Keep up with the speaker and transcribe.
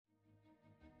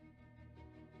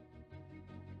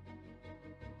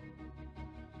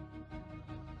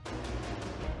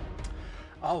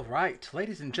All right,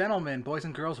 ladies and gentlemen, boys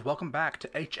and girls, welcome back to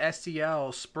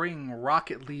HSEL Spring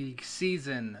Rocket League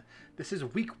season. This is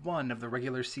week 1 of the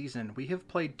regular season. We have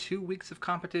played 2 weeks of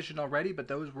competition already, but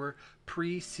those were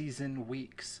pre-season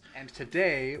weeks. And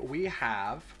today we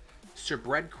have Sir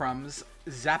Breadcrumbs,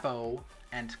 Zappo,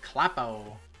 and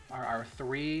Clappo are our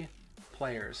 3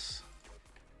 players.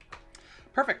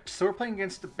 Perfect, so we're playing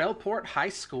against Bellport High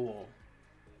School.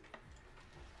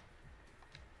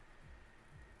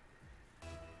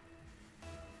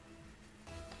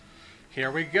 Here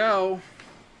we go.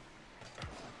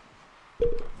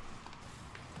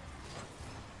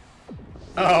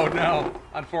 Oh no,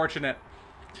 unfortunate.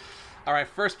 All right,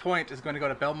 first point is going to go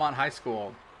to Bellport High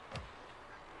School.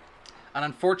 An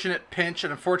unfortunate pinch,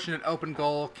 an unfortunate open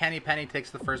goal. Kenny Penny takes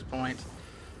the first point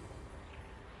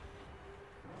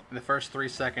in the first 3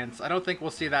 seconds. I don't think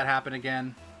we'll see that happen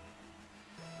again.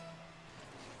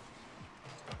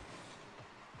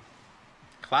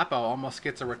 Clappo almost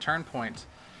gets a return point.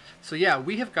 So yeah,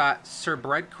 we have got Sir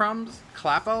Breadcrumbs,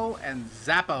 Clappo, and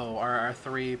Zappo are our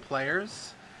 3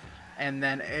 players. And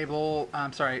then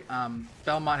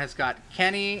Belmont has got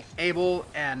Kenny, Abel,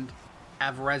 and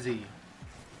Avrezi.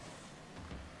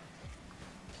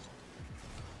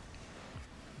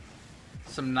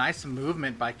 Some nice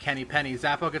movement by Kenny Penny.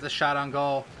 Zappo gets a shot on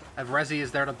goal. Avrezi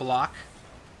is there to block.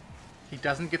 He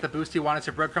doesn't get the boost he wanted.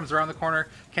 Sir Breadcrumbs around the corner.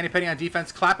 Kenny Penny on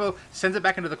defense. Clappo sends it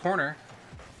back into the corner.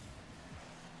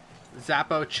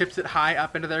 Zappo chips it high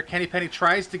up into there. Kenny Penny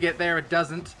tries to get there. It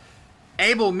doesn't.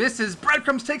 Abel misses.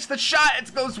 Breadcrumbs takes the shot.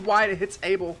 It goes wide. It hits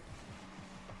Abel.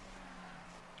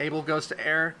 Abel goes to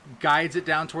air. Guides it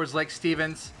down towards Lake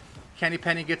Stevens. Kenny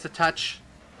Penny gets a touch.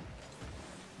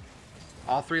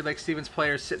 All 3 Lake Stevens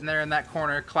players sitting there in that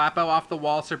corner. Clappo off the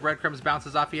wall. Sir Breadcrumbs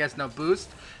bounces off. He has no boost.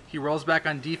 He rolls back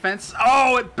on defense.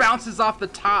 Oh, it bounces off the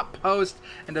top post.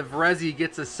 And Avrezi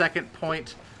gets a second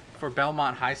point for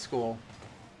Bellport High School.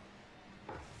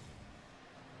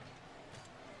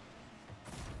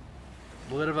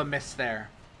 A little of a miss there.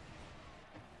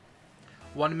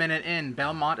 1 minute in,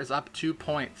 Belmont is up 2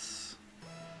 points.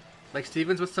 Lake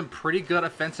Stevens with some pretty good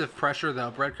offensive pressure though.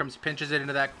 Breadcrumbs pinches it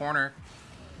into that corner.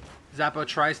 Zappo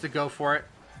tries to go for it,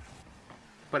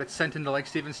 but it's sent into Lake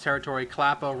Stevens territory.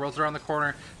 Clappo rolls around the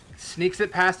corner, sneaks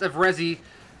it past Avrezi,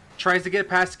 tries to get it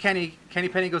past Kenny. Kenny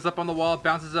Penny goes up on the wall,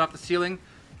 bounces it off the ceiling,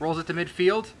 rolls it to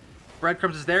midfield.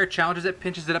 Breadcrumbs is there, challenges it,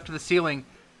 pinches it up to the ceiling.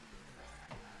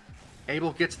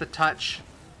 Abel gets the touch.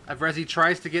 Avrezi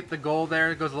tries to get the goal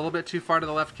there. It goes a little bit too far to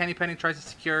the left. Kenny Penny tries to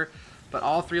secure, but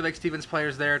all 3 Lake Stevens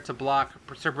players there to block.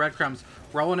 Sir Breadcrumbs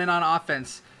rolling in on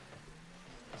offense.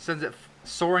 Sends it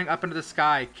soaring up into the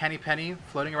sky. Kenny Penny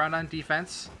floating around on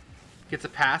defense. Gets a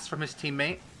pass from his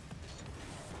teammate.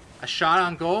 A shot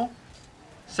on goal.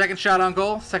 Second shot on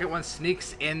goal. Second one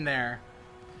sneaks in there.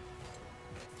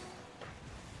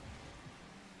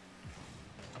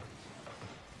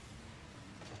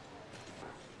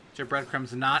 Sir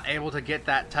Breadcrumbs not able to get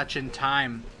that touch in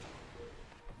time.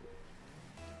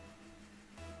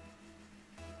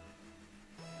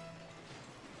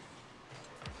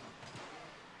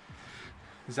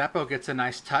 Zappo gets a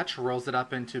nice touch, rolls it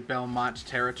up into Belmont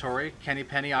territory. Kenny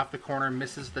Penny off the corner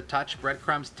misses the touch.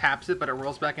 Breadcrumbs taps it, but it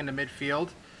rolls back into midfield.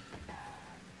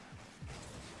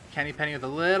 Kenny Penny with a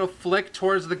little flick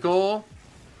towards the goal.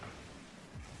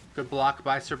 Good block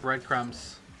by Sir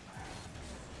Breadcrumbs.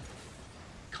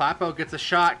 Clappo gets a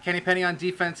shot. Kenny Penny on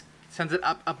defense sends it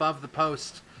up above the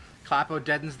post. Clappo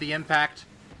deadens the impact,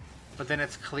 but then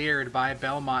it's cleared by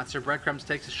Belmont. Sir Breadcrumbs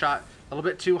takes a shot a little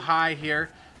bit too high here.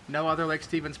 No other Lake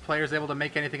Stevens players able to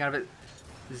make anything out of it.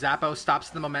 Zappo stops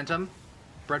the momentum.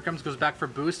 Breadcrumbs goes back for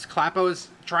boost. Clappo is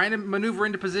trying to maneuver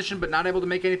into position, but not able to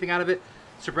make anything out of it.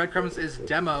 Sir Breadcrumbs is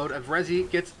demoed. Avrezi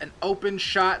gets an open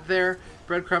shot there.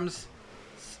 Breadcrumbs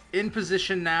in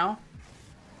position now.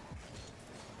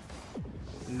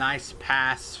 Nice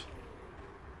pass.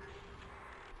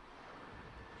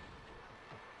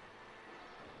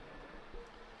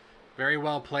 Very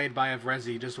well played by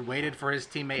Avrezi. Just waited for his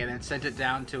teammate and then sent it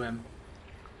down to him.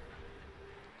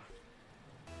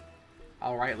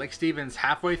 All right, Lake Stevens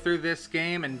halfway through this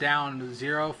game and down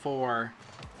 0-4.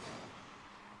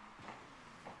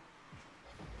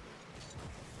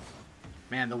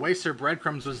 Man, the way Sir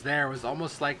Breadcrumbs was there was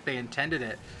almost like they intended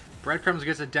it. Breadcrumbs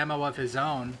gets a demo of his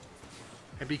own.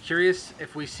 I'd be curious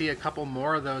if we see a couple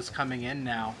more of those coming in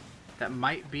now. That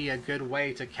might be a good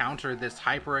way to counter this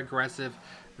hyper-aggressive,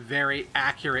 very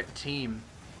accurate team.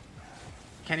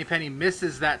 Kenny Penny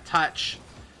misses that touch.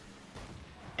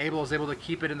 Abel is able to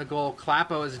keep it in the goal.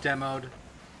 Clappo is demoed.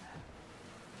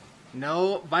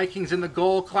 No Vikings in the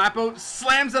goal. Clappo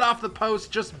slams it off the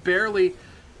post just barely.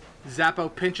 Zappo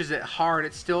pinches it hard.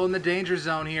 It's still in the danger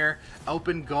zone here.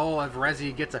 Open goal of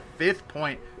Rezi gets a 5th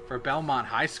point for Bellport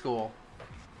High School.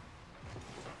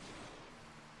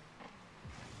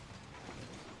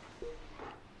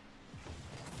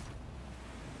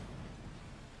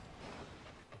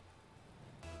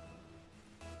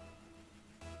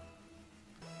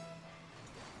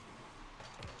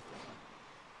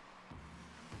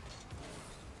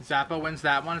 Zappo wins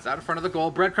that one. It's out in front of the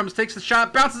goal. Breadcrumbs takes the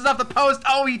shot. Bounces off the post.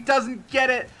 Oh, he doesn't get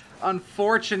it.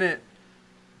 Unfortunate.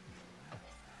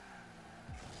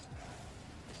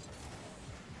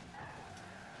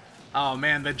 Oh,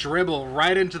 man. The dribble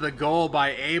right into the goal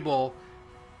by Abel.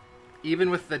 Even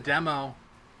with the demo.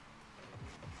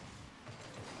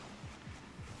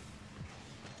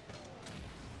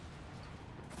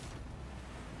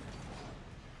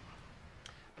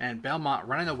 And Bellport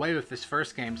running away with this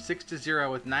first game,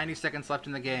 6-0 with 90 seconds left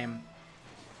in the game.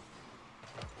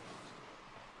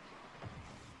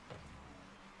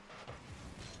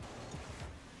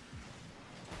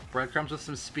 Breadcrumbs with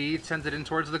some speed, sends it in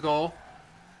towards the goal.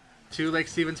 2 Lake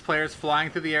Stevens players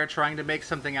flying through the air, trying to make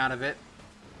something out of it.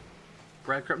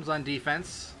 Breadcrumbs on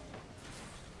defense.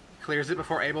 Clears it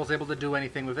before Abel's able to do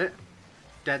anything with it.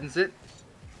 Deadens it.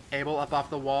 Abel up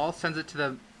off the wall, sends it to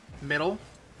the middle.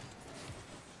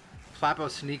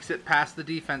 Clapo sneaks it past the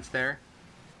defense there.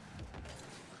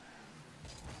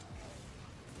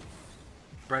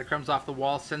 Breadcrumbs off the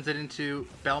wall, sends it into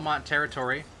Bellport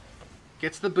territory.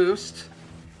 Gets the boost.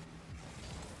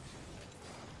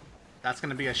 That's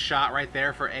going to be a shot right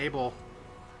there for Abel.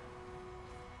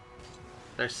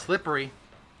 They're slippery.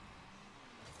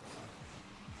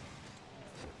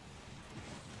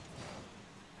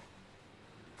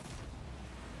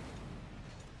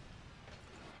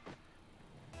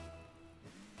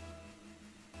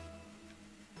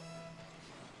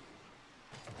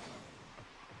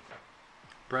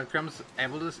 Breadcrumbs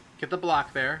able to get the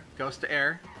block there. Goes to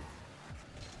air.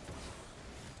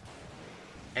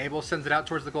 Abel sends it out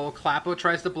towards the goal. Clapo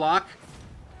tries to block.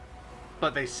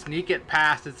 But they sneak it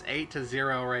past. It's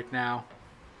 8-0 right now.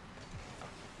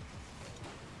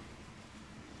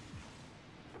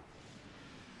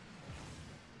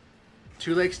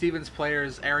 Two Lake Stevens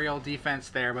players aerial defense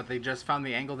there, but they just found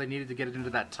the angle they needed to get it into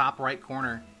that top right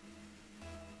corner.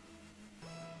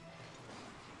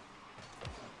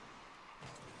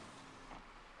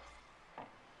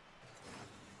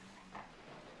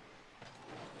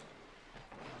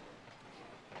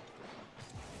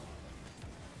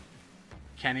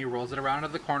 Kenny rolls it around into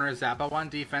the corner. Zappo on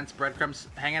defense. Breadcrumbs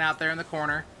hanging out there in the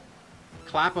corner.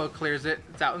 Clapo clears it.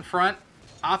 It's out in front.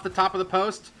 Off the top of the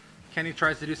post. Kenny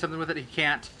tries to do something with it. He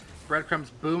can't. Breadcrumbs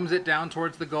booms it down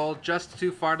towards the goal. Just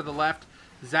too far to the left.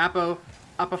 Zappo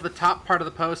up off the top part of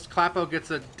the post. Clapo gets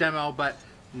a demo, but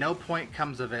no point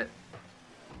comes of it.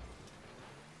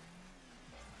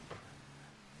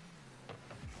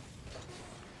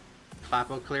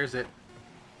 Clapo clears it.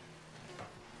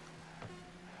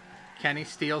 Kenny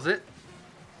steals it.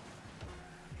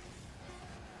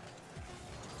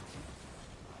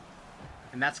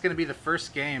 And that's going to be the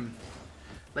first game.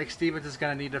 Lake Stevens is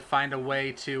going to need to find a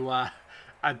way to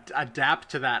adapt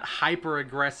to that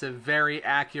hyper-aggressive, very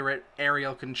accurate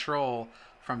aerial control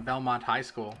from Bellport High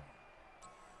School.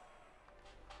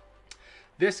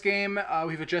 This game,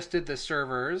 we've adjusted the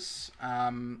servers.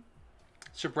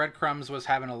 So Breadcrumbs was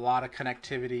having a lot of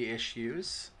connectivity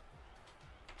issues.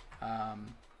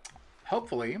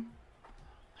 Hopefully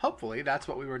that's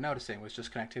what we were noticing, was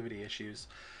just connectivity issues.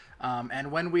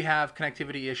 And when we have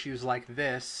connectivity issues like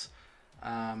this,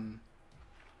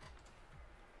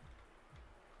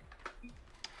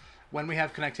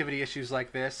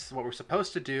 what we're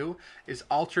supposed to do is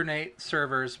alternate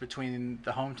servers between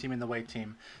the home team and the away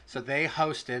team. So they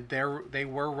they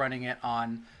were running it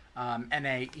on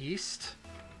NA East,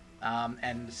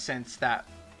 and since that,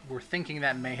 we're thinking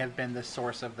that may have been the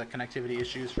source of the connectivity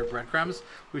issues for Breadcrumbs,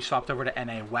 we swapped over to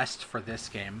NA West for this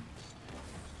game.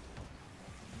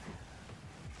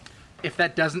 If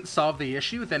that doesn't solve the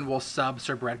issue, then we'll sub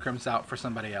Sir Breadcrumbs out for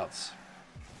somebody else.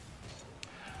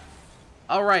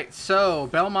 All right, so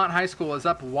Bellport High School is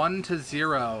up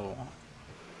 1-0.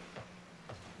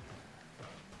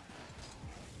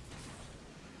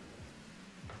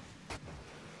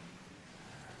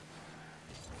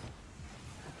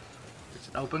 It's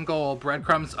an open goal.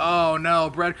 Breadcrumbs. Oh no,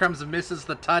 Breadcrumbs misses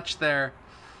the touch there.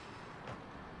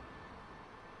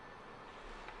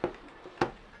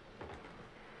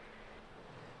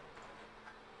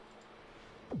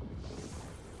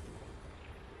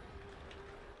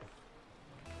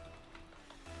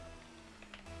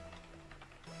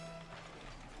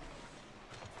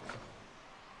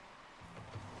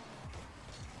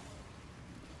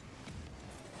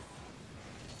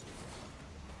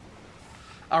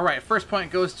 All right, first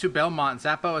point goes to Belmont.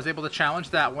 Zappo is able to challenge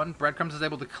that one. Breadcrumbs is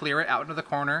able to clear it out into the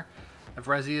corner.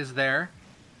 Evrezi is there.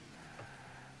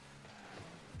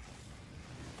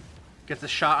 Gets a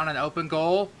shot on an open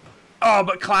goal. Oh,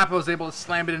 but Clapo is able to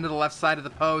slam it into the left side of the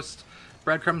post.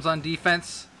 Breadcrumbs on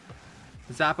defense.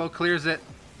 Zappo clears it.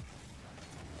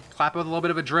 Clapo with a little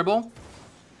bit of a dribble.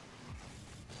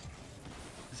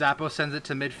 Zappo sends it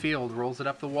to midfield, rolls it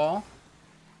up the wall.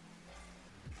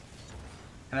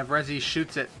 And Evrezi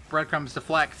shoots it. Breadcrumbs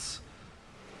deflects.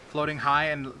 Floating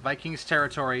high in Vikings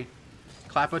territory.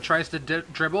 Clapo tries to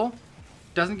dribble.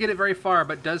 Doesn't get it very far,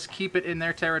 but does keep it in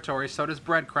their territory. So does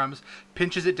Breadcrumbs.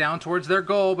 Pinches it down towards their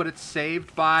goal, but it's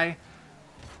saved by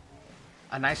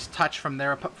a nice touch from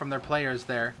their players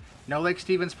there. No Lake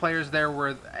Stevens players there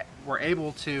were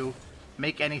able to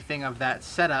make anything of that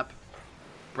setup.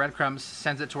 Breadcrumbs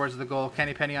sends it towards the goal.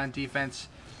 Kenny Penny on defense.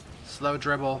 Slow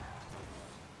dribble.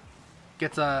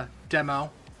 Gets a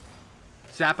demo.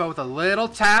 Zappo with a little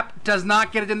tap. Does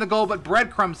not get it in the goal, but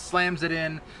Breadcrumbs slams it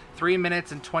in. 3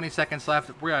 minutes and 20 seconds left.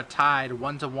 We are tied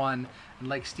 1-1, and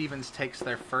Lake Stevens takes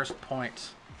their first point.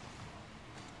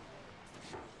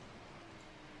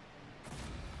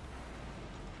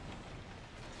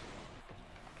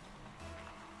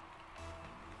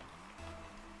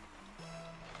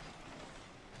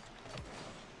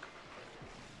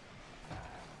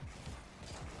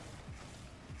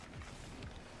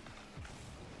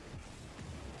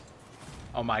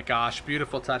 Oh my gosh,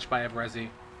 beautiful touch by Evrezi.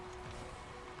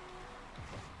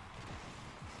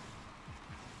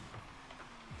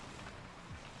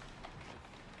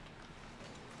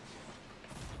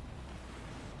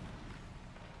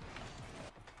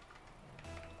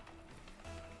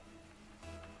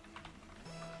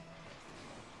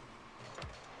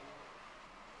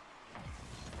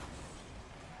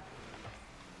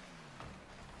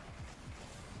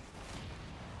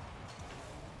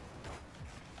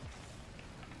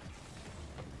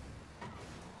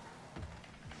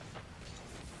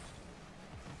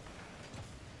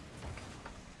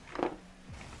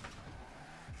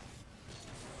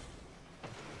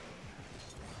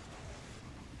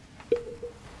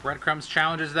 Breadcrumbs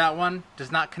challenges that one.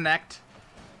 Does not connect.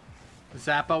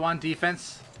 Zappo on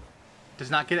defense. Does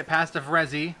not get it past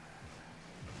Evrezi.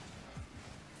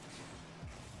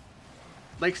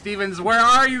 Lake Stevens, where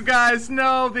are you guys?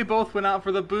 No, they both went out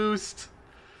for the boost.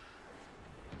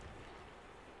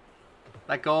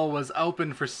 That goal was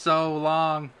open for so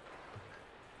long.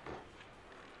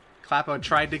 Clapo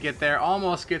tried to get there.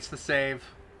 Almost gets the save.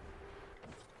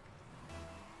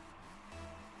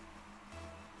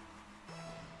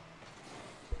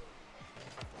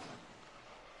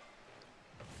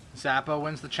 Zappo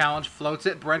wins the challenge, floats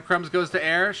it. Breadcrumbs goes to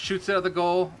air, shoots it at the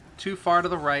goal, too far to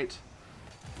the right.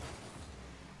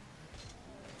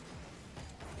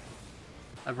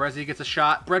 Evrezi gets a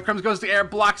shot. Breadcrumbs goes to air,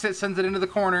 blocks it, sends it into the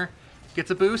corner.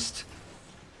 Gets a boost.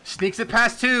 Sneaks it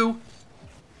past two.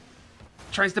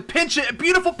 Tries to pinch it. A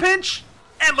beautiful pinch.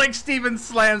 And Lake Stevens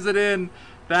slams it in.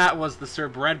 That was the Sir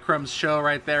Breadcrumbs show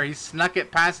right there. He snuck it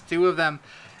past two of them.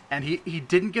 And he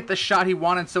didn't get the shot he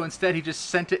wanted, so instead he just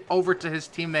sent it over to his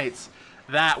teammates.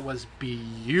 That was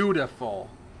beautiful.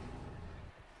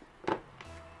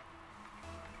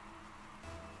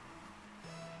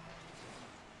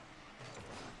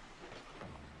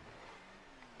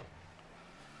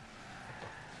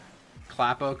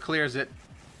 Clapo clears it.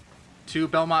 Two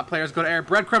Belmont players go to air.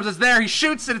 Breadcrumbs is there. He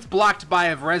shoots it. It's blocked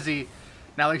by Evrezi.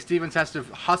 Now Lake Stevens has to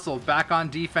hustle back on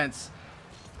defense.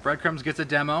 Breadcrumbs gets a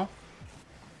demo.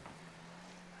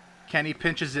 Kenny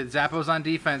pinches it. Zappo's on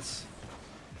defense.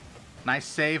 Nice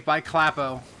save by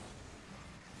Clapo.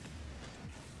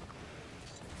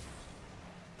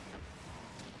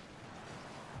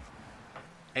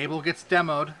 Abel gets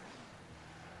demoed.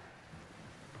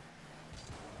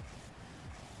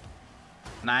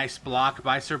 Nice block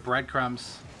by Sir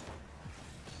Breadcrumbs.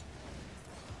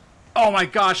 Oh my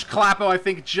gosh, Clapo I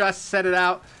think just set it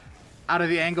out of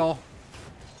the angle.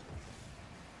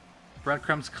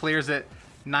 Breadcrumbs clears it.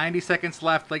 90 seconds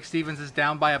left. Lake Stevens is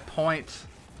down by a point.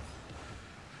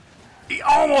 He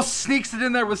almost sneaks it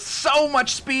in there with so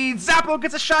much speed. Zappo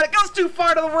gets a shot. It goes too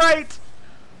far to the right.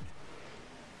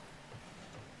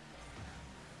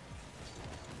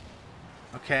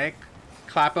 Okay.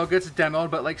 Clapo gets demoed,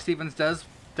 but Lake Stevens does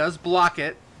block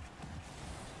it.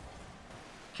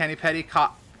 Kenny Petty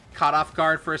caught off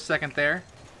guard for a second there.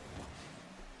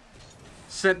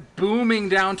 Sent booming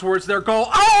down towards their goal.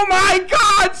 Oh my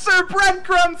God! Sir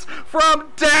Breadcrumbs from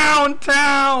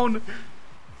downtown!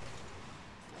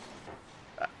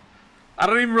 I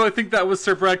don't even really think that was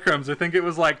Sir Breadcrumbs. I think it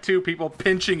was like two people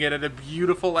pinching it at a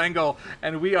beautiful angle.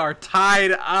 And we are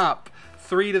tied up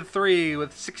 3-3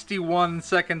 with 61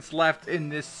 seconds left in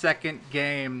this second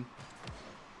game.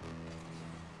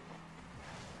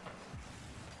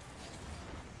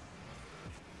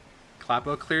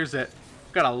 Clapo clears it.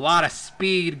 Got a lot of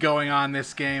speed going on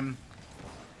this game.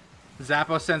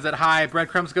 Zappo sends it high.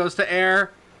 Breadcrumbs goes to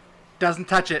air. Doesn't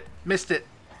touch it. Missed it.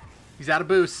 He's out of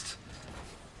boost.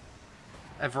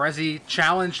 Evrezi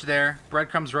challenged there.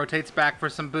 Breadcrumbs rotates back for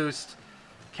some boost.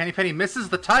 Kenny Penny misses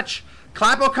the touch.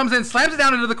 Clapo comes in, slams it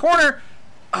down into the corner.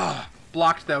 Oh,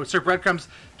 blocked though. Sir Breadcrumbs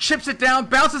chips it down,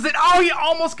 bounces it. Oh, he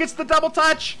almost gets the double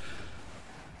touch.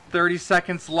 30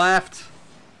 seconds left.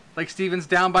 Lake Stevens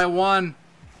down by 1.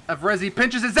 Evrezi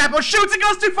pinches it. Zappo shoots. It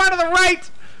goes too far to the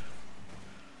right.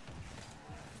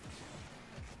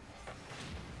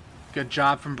 Good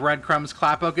job from Breadcrumbs.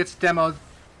 Clapo gets demoed.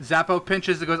 Zappo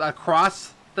pinches. It goes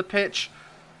across the pitch.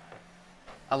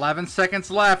 11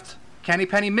 seconds left. Kenny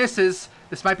Penny misses.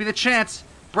 This might be the chance.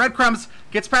 Breadcrumbs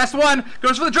gets past 1.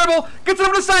 Goes for the dribble. Gets it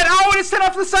over the side. Oh, and it's sent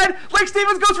off to the side. Lake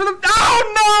Stevens goes for the...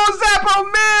 Oh, no! Zappo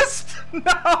missed!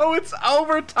 No, it's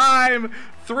overtime.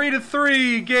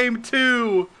 3-3, game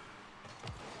 2.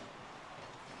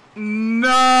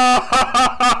 No!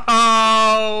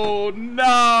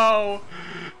 No!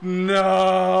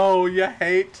 No! You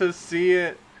hate to see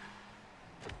it.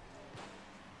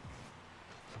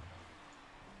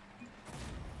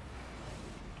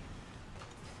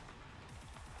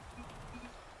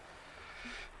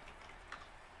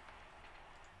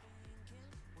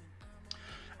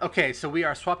 Okay, so we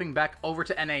are swapping back over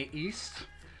to NA East,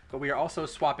 but we are also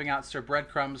swapping out Sir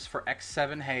Breadcrumbs for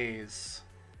X7 Hayes.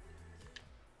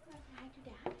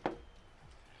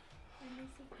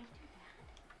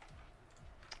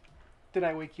 Did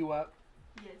I wake you up?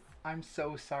 Yes. I'm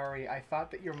so sorry. I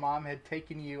thought that your mom had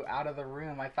taken you out of the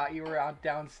room. I thought you were out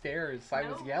downstairs. So I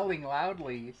was yelling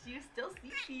loudly. She was still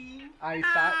sleeping. I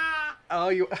thought... Oh,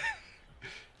 you... You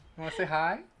want to say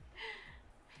hi?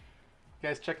 You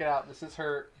guys, check it out. This is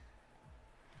her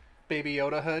Baby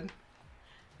Yoda hood.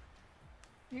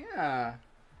 Yeah.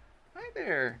 Hi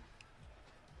there.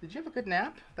 Did you have a good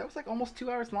nap? That was like almost 2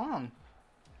 hours long.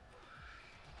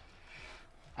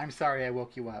 I'm sorry I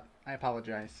woke you up. I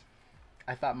apologize.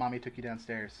 I thought Mommy took you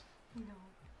downstairs. No.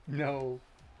 No.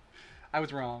 I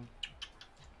was wrong.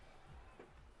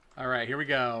 Alright, here we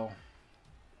go.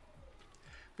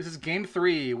 This is game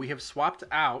 3. We have swapped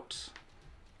out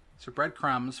Sir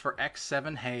Breadcrumbs for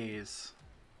X7 Hayes.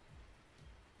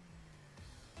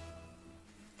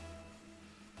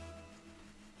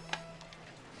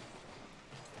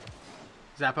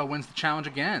 Zappo wins the challenge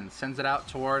again. Sends it out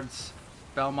towards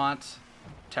Belmont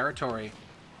territory.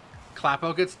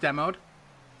 Clapo gets demoed.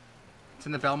 It's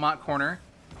in the Belmont corner.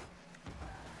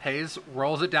 Hayes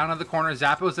rolls it down to the corner.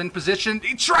 Zappo's in position.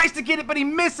 He tries to get it, but he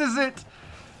misses it.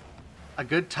 A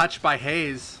good touch by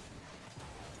Hayes.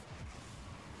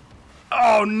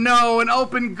 Oh no, an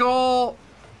open goal.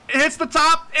 It hits the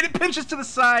top and it pinches to the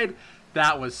side.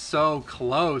 That was so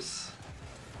close.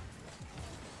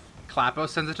 Clapo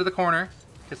sends it to the corner.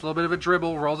 Gets a little bit of a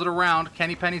dribble, rolls it around.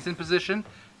 Kenny Penny's in position.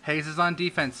 Hayes is on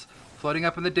defense. Floating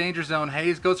up in the danger zone.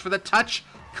 Hayes goes for the touch.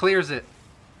 Clears it.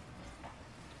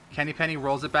 Kenny Penny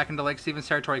rolls it back into Lake Stevens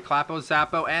territory. Clapo,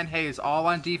 Zappo, and Hayes all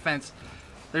on defense.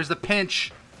 There's the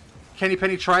pinch. Kenny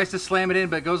Penny tries to slam it in,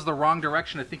 but it goes the wrong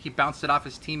direction. I think he bounced it off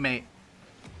his teammate.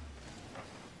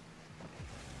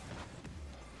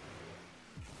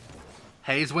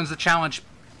 Hayes wins the challenge.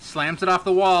 Slams it off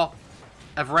the wall.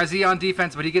 Evrezi on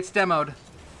defense, but he gets demoed.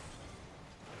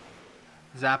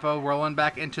 Zappo rolling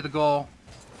back into the goal.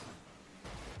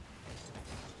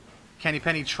 Kenny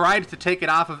Penny tried to take it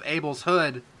off of Abel's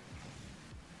hood.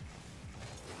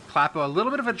 Clapo, a little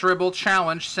bit of a dribble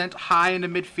challenge, sent high into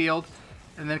midfield,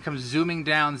 and then comes zooming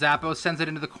down. Zappo sends it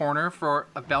into the corner for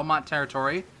a Belmont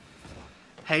territory.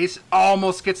 Hayes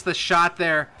almost gets the shot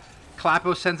there.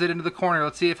 Clapo sends it into the corner.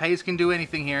 Let's see if Hayes can do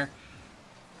anything here.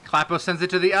 Clapo sends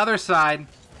it to the other side.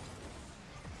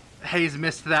 Hayes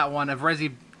missed that one.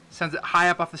 Evrezi sends it high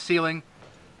up off the ceiling.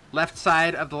 Left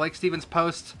side of the Lake Stevens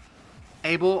post.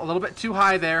 Abel a little bit too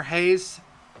high there. Hayes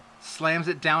slams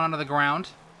it down onto the ground.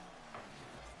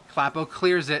 Clapo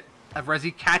clears it.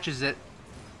 Evrezi catches it.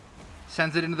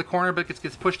 Sends it into the corner, but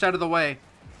gets pushed out of the way.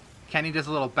 Kenny does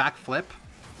a little backflip.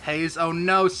 Hayes, oh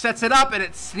no, sets it up, and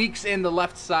it sneaks in the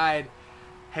left side.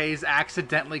 Hayes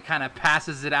accidentally kind of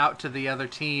passes it out to the other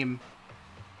team.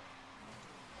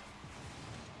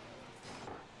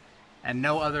 And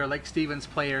no other Lake Stevens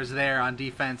players there on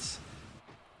defense.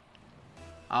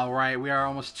 All right, we are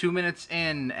almost 2 minutes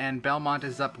in, and Belmont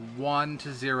is up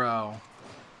 1-0.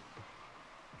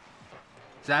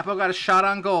 Zappo got a shot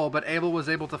on goal, but Abel was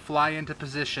able to fly into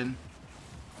position.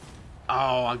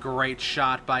 Oh, a great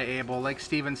shot by Abel. Lake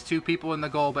Stevens, 2 people in the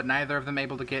goal, but neither of them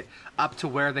able to get up to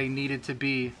where they needed to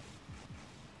be.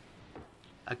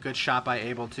 A good shot by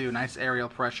Abel, too. Nice aerial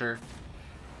pressure.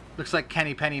 Looks like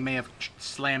Kenny Penny may have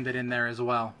slammed it in there as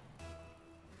well.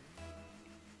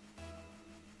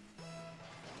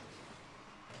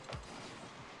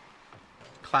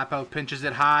 Clapo pinches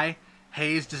it high.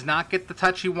 Hayes does not get the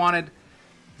touch he wanted.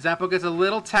 Zappo gets a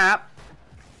little tap.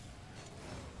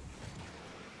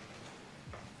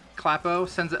 Clapo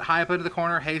sends it high up into the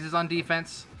corner. Hayes is on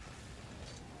defense.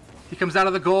 He comes out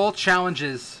of the goal,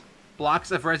 challenges. Blocks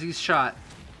Evrezi's shot.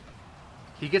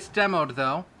 He gets demoed,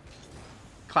 though.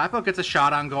 Clapo gets a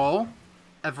shot on goal.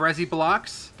 Evrezi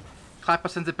blocks. Clapo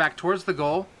sends it back towards the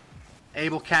goal.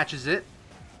 Abel catches it.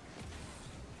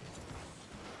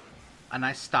 A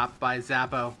nice stop by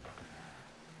Zappo.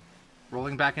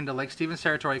 Rolling back into Lake Stevens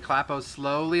territory. Clapo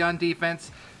slowly on defense.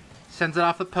 Sends it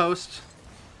off the post.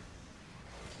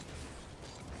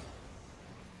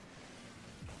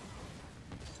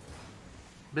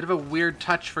 Bit of a weird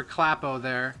touch for Clapo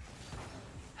there.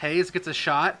 Hayes gets a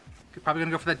shot. Probably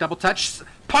going to go for that double touch.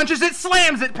 Punches it,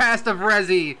 slams it past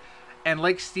Evrezi. And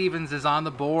Lake Stevens is on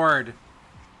the board.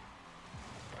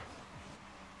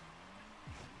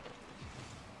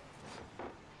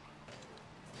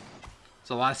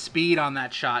 There's a lot of speed on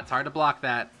that shot. It's hard to block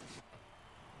that.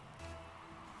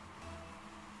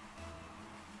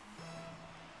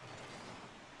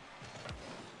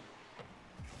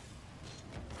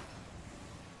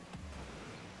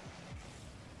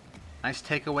 Nice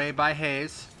takeaway by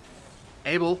Hayes.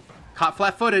 Abel caught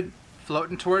flat-footed,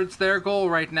 floating towards their goal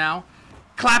right now.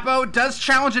 Clapo does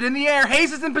challenge it in the air.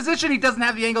 Hayes is in position. He doesn't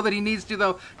have the angle that he needs to,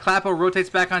 though. Clapo rotates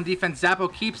back on defense. Zappo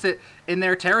keeps it in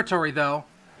their territory, though.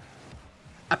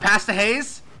 A pass to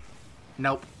Hayes?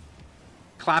 Nope.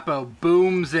 Clapo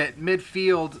booms it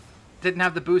midfield. Didn't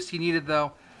have the boost he needed,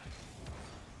 though.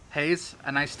 Hayes,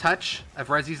 a nice touch.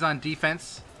 Evrezi's on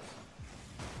defense.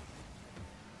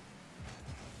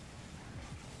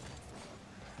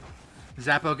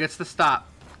 Zappo gets the stop.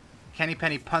 Kenny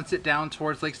Penny punts it down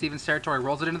towards Lake Stevens territory.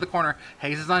 Rolls it into the corner.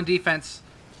 Hayes is on defense.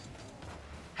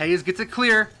 Hayes gets it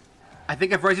clear. I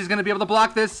think Evrezi's going to be able to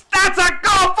block this. That's a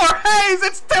goal for Hayes!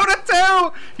 It's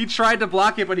 2-2! He tried to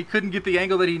block it, but he couldn't get the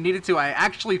angle that he needed to. I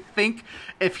actually think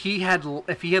if he had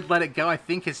let it go, I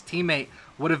think his teammate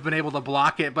would have been able to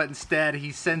block it, but instead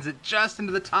he sends it just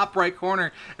into the top right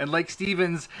corner, and Lake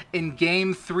Stevens in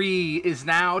Game 3 is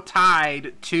now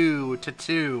tied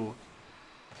 2-2.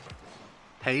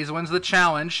 Hayes wins the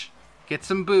challenge. Gets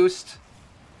some boost.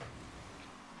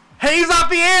 Hayes off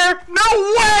the air!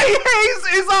 No way!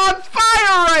 Hayes is on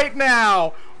fire right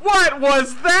now! What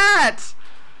was that?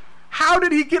 How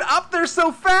did he get up there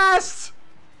so fast?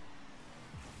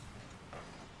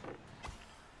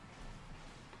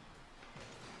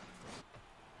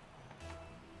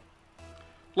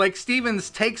 Lake Stevens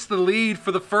takes the lead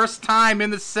for the first time in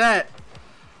the set.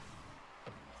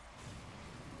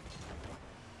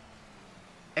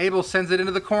 Abel sends it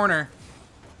into the corner.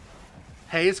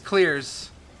 Hayes clears.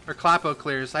 Or Clapo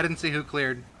clears. I didn't see who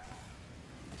cleared.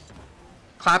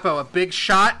 Clapo, a big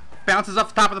shot. Bounces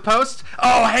off the top of the post.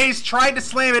 Oh, Hayes tried to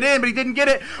slam it in, but he didn't get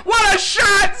it. What a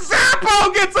shot!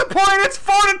 Zappo gets a point. It's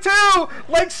 4-2.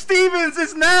 Lake Stevens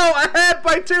is now ahead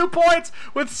by 2 points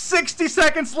with 60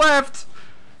 seconds left.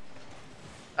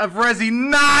 Evrezi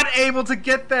not able to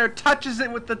get there. Touches it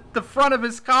with the front of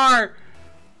his car.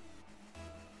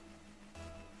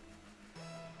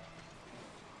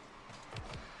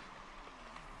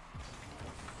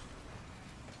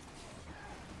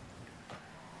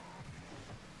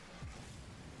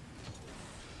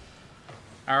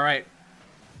 All right,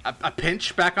 a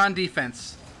pinch back on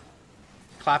defense.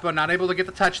 Clapo not able to get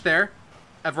the touch there.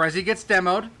 Evrezi gets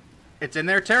demoed. It's in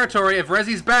their territory.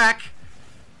 Evrezi's back.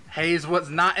 Hayes was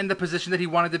not in the position that he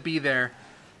wanted to be there.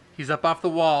 He's up off the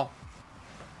wall.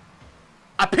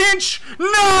 A pinch!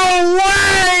 No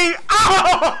way!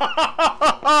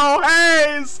 Oh,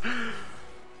 Hayes!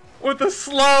 With a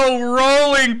slow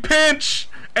rolling pinch,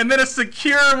 and then a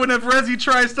secure when Evrezi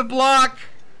tries to block.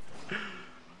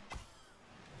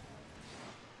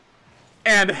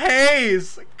 And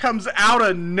Hayes comes out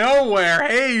of nowhere.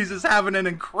 Hayes is having an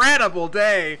incredible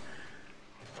day.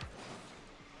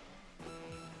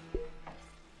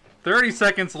 30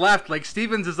 seconds left. Lake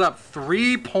Stevens is up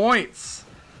 3 points.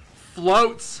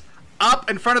 Floats up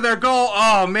in front of their goal.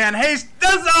 Oh, man. Hayes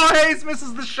does. Oh, Hayes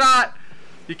misses the shot.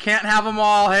 You can't have them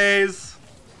all, Hayes.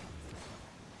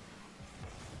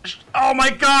 Oh, my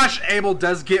gosh. Abel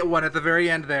does get one at the very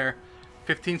end there.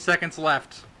 15 seconds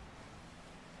left.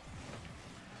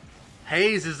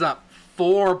 Hayes is up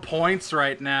 4 points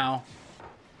right now.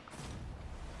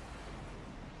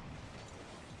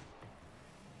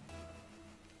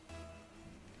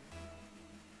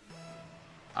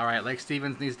 All right, Lake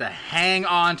Stevens needs to hang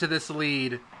on to this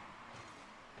lead.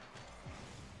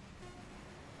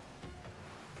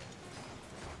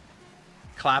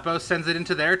 Clapo sends it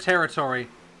into their territory.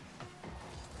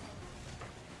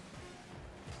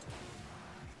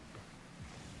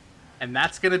 And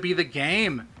that's going to be the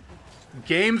game.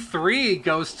 Game 3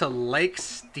 goes to Lake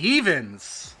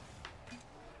Stevens.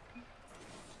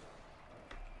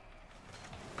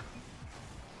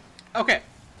 Okay.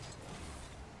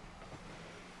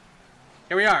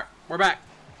 Here we are. We're back.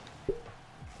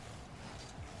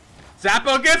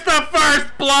 Zappo gets the first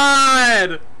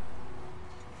blood!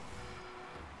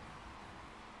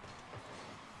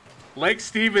 Lake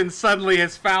Stevens suddenly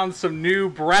has found some new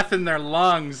breath in their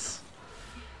lungs.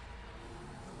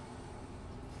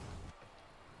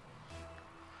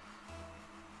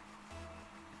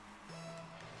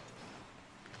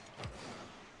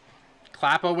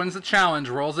 Clapo wins the challenge,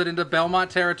 rolls it into Belmont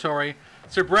territory.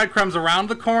 Sir Breadcrumbs around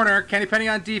the corner. Kenny Penny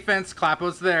on defense.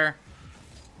 Clapo's there.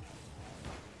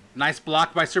 Nice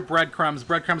block by Sir Breadcrumbs.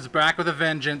 Breadcrumbs back with a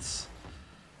vengeance.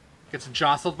 Gets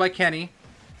jostled by Kenny.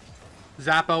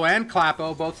 Zappo and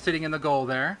Clapo both sitting in the goal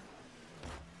there.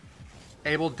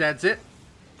 Abel deads it.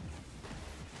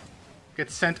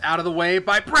 Gets sent out of the way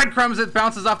by Breadcrumbs. It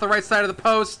bounces off the right side of the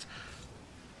post.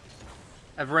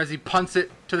 Everezi punts it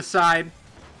to the side.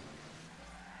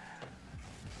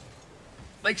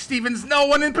 Lake Stevens, no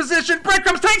one in position.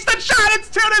 Breadcrumbs takes the shot. It's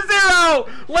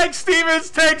 2-0. Lake Stevens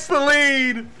takes the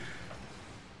lead.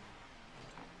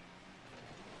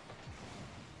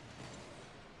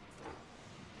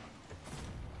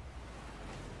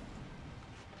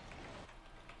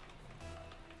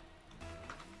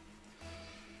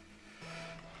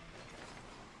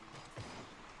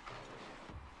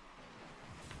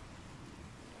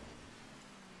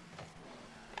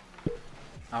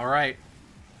 All right.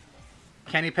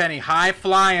 Kenny Penny, high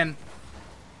flying.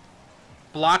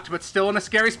 Blocked, but still in a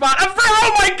scary spot.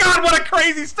 Oh my god, what a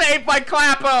crazy save by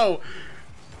Clapo!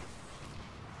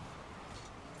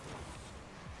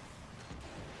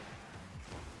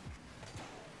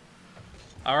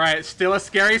 Alright, still a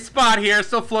scary spot here.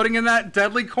 Still floating in that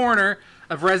deadly corner.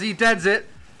 Everezi deads it.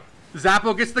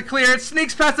 Zappo gets the clear. It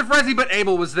sneaks past Everezi, but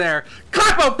Abel was there.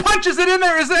 Clapo punches it in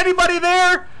there. Is anybody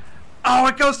there? Oh,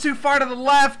 it goes too far to the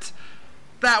left.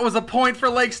 That was a point for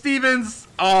Lake Stevens.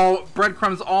 Oh,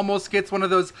 Breadcrumbs almost gets one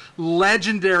of those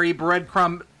legendary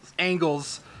breadcrumb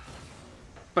angles.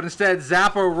 But instead,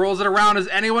 Zappo rolls it around. Is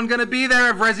anyone going to be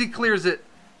there? Everezi clears it.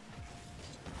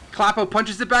 Clapo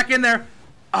punches it back in there.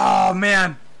 Oh,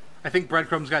 man. I think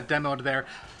Breadcrumbs got demoed there.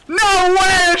 No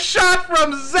way! A shot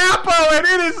from Zappo, and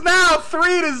it is now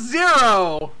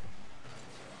 3-0.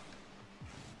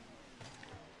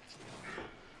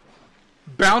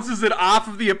 Bounces it off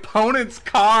of the opponent's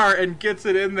car and gets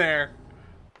it in there.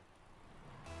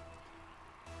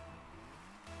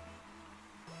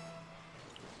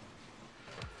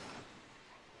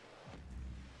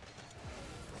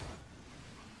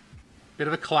 Bit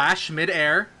of a clash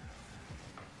mid-air.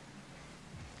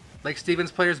 Lake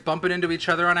Stevens players bumping into each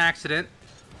other on accident.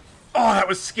 Oh, that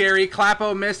was scary.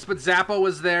 Clapo missed, but Zappo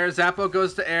was there. Zappo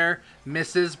goes to air,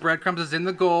 misses. Breadcrumbs is in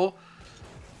the goal.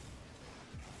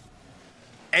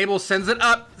 Abel sends it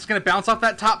up. It's going to bounce off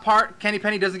that top part. Kenny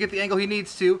Penny doesn't get the angle he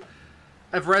needs to.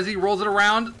 Everezi rolls it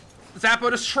around. Zappo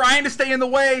just trying to stay in the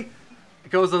way.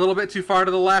 It goes a little bit too far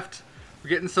to the left. We're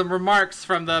getting some remarks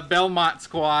from the Belmont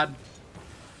squad.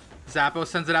 Zappo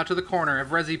sends it out to the corner.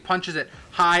 Everezi punches it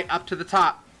high up to the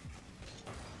top.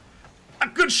 A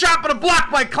good shot, but a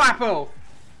block by Clapo.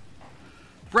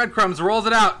 Breadcrumbs rolls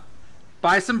it out.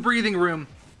 Buy some breathing room.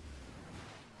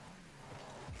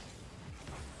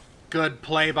 Good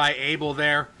play by Abel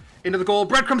there. Into the goal.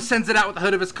 Breadcrumbs sends it out with the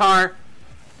hood of his car.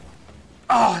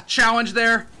 Oh, challenge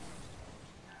there.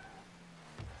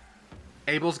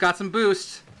 Abel's got some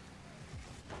boost.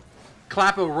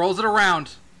 Clapo rolls it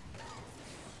around.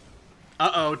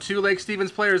 Uh-oh, two Lake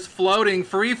Stevens players floating,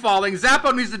 free-falling.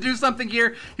 Zappo needs to do something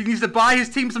here. He needs to buy his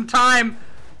team some time.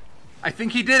 I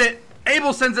think he did it.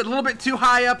 Abel sends it a little bit too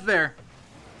high up there.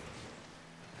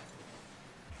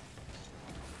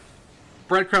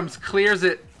 Breadcrumbs clears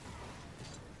it.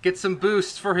 Gets some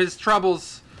boost for his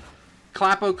troubles.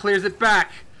 Clapo clears it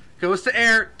back. Goes to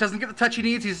air. Doesn't get the touch he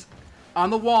needs. He's on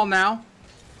the wall now.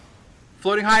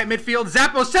 Floating high at midfield.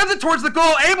 Zappo sends it towards the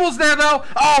goal. Abel's there, though.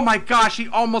 Oh, my gosh. He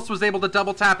almost was able to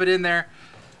double tap it in there.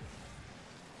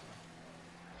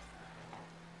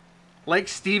 Lake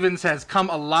Stevens has come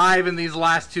alive in these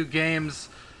last two games.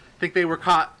 I think they were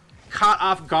caught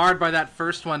off guard by that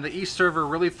first one. The East server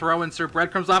really throwing Sir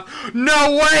Breadcrumbs off.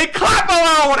 No way! Clapo!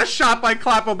 Oh, what a shot by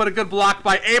Clapo, but a good block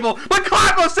by Abel. But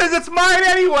Clapo says it's mine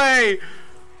anyway!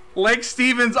 Lake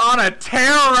Stevens on a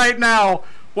tear right now.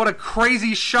 What a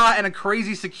crazy shot and a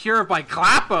crazy secure by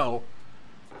Clapo.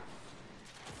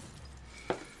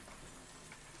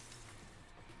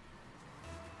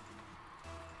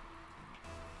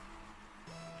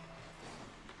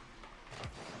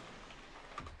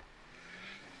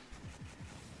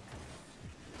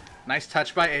 Nice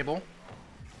touch by Abel.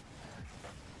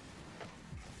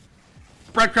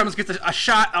 Breadcrumbs gets a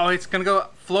shot. Oh, it's going to go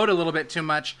float a little bit too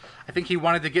much. I think he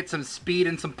wanted to get some speed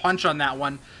and some punch on that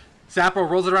one. Zappo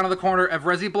rolls it around to the corner.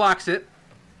 Evrezi blocks it.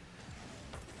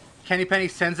 Kenny Penny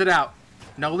sends it out.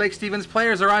 No Lake Stevens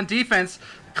players are on defense.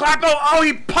 Clapo, oh,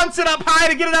 he punts it up high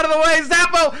to get it out of the way.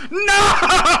 Zappo,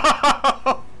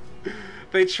 no!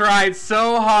 They tried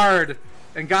so hard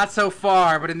and got so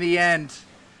far, but in the end,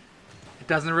 it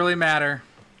doesn't really matter.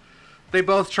 They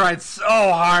both tried so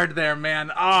hard there,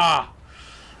 man. Ah.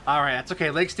 All right, that's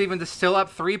okay. Lake Stevens is still up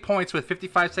 3 points with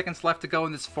 55 seconds left to go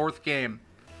in this fourth game.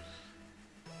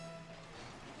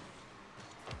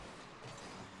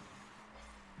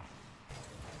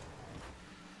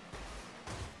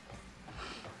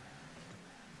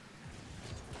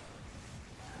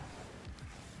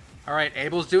 All right,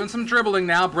 Abel's doing some dribbling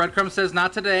now. Breadcrumb says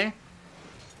not today.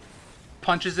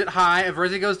 Punches it high.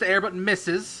 Evrezi goes to air but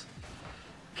misses.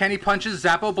 Kenny punches.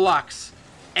 Zappo blocks.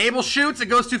 Abel shoots. It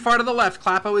goes too far to the left.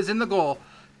 Clapo is in the goal.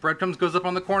 Breadcrumbs goes up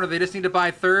on the corner. They just need to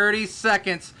buy 30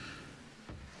 seconds.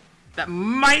 That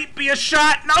might be a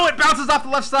shot. No, it bounces off the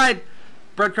left side.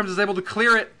 Breadcrumbs is able to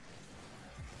clear it.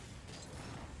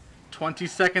 20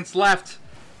 seconds left.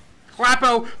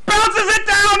 Clapo bounces it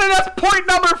down, and that's point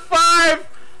number 5.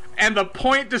 And the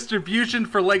point distribution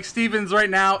for Lake Stevens right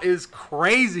now is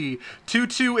crazy.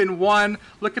 2-2 in 1.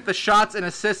 Look at the shots and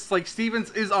assists. Lake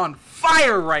Stevens is on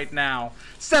fire right now.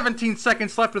 17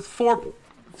 seconds left with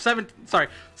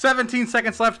 17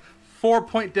 seconds left.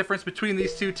 4-point difference between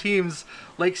these two teams.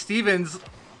 Lake Stevens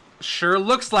sure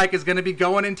looks like is going to be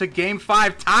going into Game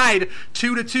 5 tied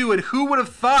 2-2. And who would have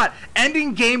thought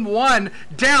ending Game 1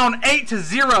 down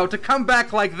 8-0 to come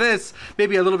back like this?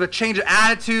 Maybe a little bit of change of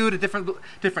attitude,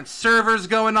 different servers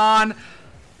going on,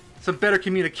 some better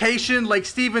communication. Lake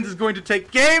Stevens is going to take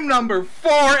game number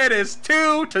 4. It is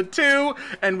 2-2,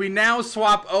 and we now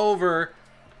swap over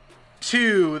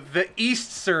to the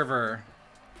East server.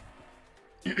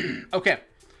 Okay.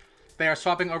 They are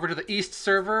swapping over to the East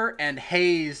server, and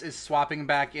Hayes is swapping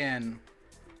back in.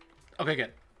 Okay,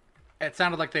 good. It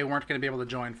sounded like they weren't going to be able to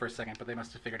join for a second, but they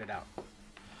must have figured it out.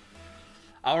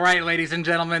 All right, ladies and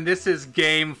gentlemen, this is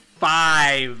Game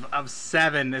 5 of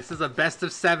 7. This is a best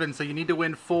of 7, so you need to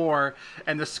win 4,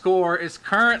 and the score is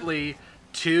currently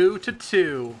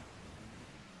 2-2.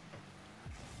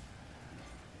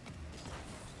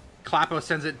 Clapo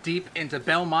sends it deep into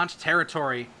Belmont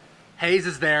territory. Hayes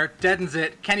is there, deadens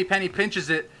it. Kenny Penny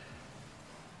pinches it.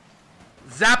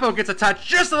 Zappo gets a touch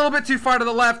just a little bit too far to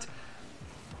the left.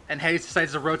 And Hayes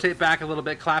decides to rotate back a little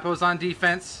bit. Clapo's on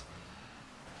defense.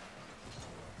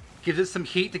 Gives it some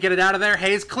heat to get it out of there.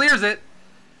 Hayes clears it.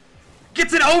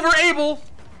 Gets it over Abel.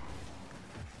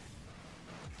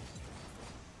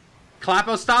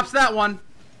 Clapo stops that one.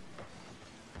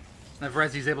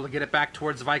 Evrezi's able to get it back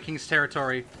towards Vikings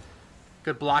territory.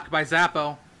 Good block by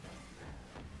Zappo.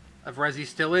 Evrezi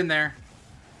still in there.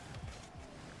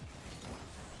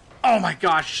 Oh my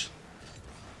gosh.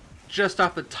 Just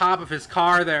off the top of his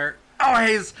car there. Oh,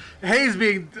 Hayes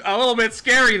being a little bit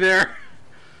scary there.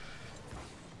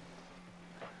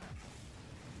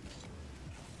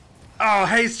 Oh,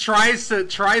 Hayes tries to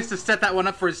set that one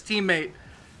up for his teammate.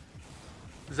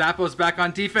 Zappo's back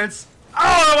on defense.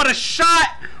 Oh, what a shot!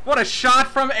 What a shot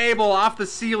from Abel off the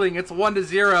ceiling. It's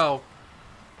 1-0.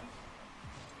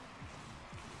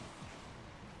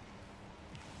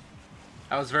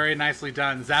 That was very nicely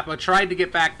done. Zappo tried to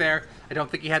get back there. I don't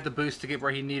think he had the boost to get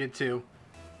where he needed to.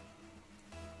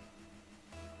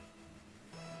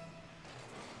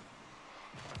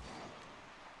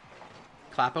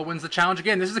 Clapo wins the challenge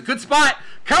again. This is a good spot.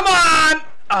 Come on!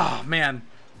 Oh, man.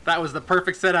 That was the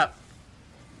perfect setup.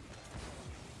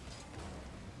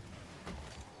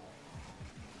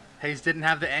 Hayes didn't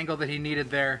have the angle that he needed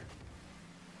there.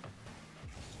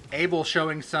 Abel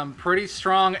showing some pretty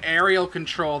strong aerial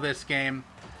control this game.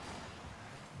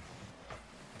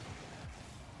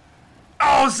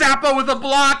 Oh, Zappo with a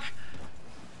block!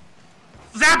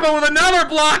 Zappo with another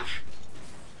block!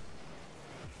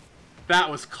 That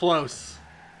was close.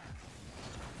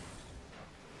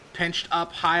 Pinched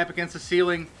up, high up against the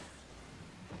ceiling.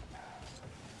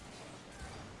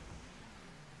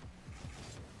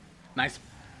 Nice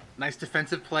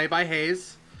defensive play by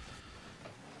Hayes.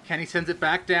 Kenny sends it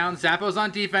back down. Zappo's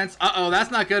on defense. Uh-oh,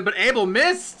 that's not good, but Abel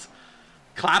missed!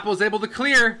 Clapo's able to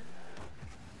clear.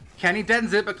 Kenny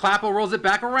deadens it, but Clapo rolls it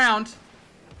back around.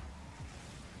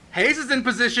 Hayes is in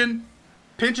position.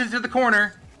 Pinches to the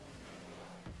corner.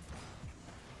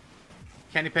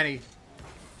 Kenny Penny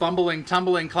fumbling,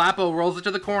 tumbling. Clapo rolls it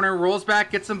to the corner, rolls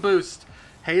back, gets some boost.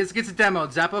 Hayes gets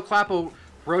demoed. Zappo, Clapo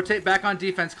rotate back on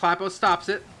defense. Clapo stops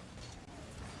it.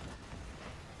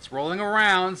 It's rolling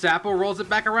around. Zappo rolls it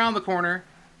back around the corner.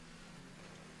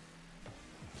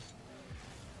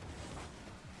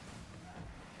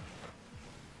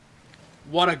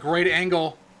 What a great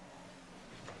angle.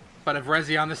 But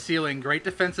Evrezi on the ceiling. Great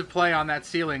defensive play on that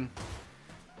ceiling.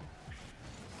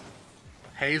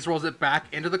 Hayes rolls it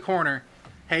back into the corner.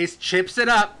 Hayes chips it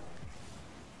up.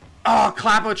 Oh,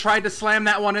 Clapo tried to slam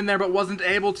that one in there, but wasn't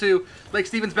able to. Lake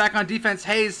Stevens back on defense.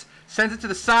 Hayes sends it to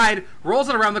the side, rolls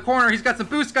it around the corner. He's got some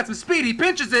boost, got some speed. He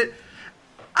pinches it.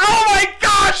 Oh my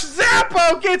gosh!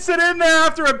 Zappo gets it in there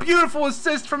after a beautiful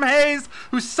assist from Hayes,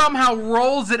 who somehow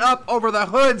rolls it up over the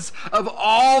hoods of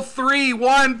all three.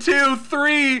 1, 2,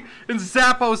 3. And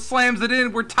Zappo slams it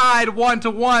in. We're tied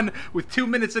 1-1 with 2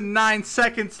 minutes and 9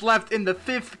 seconds left in the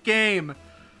 5th game.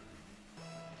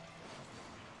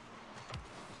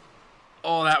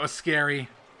 Oh, that was scary.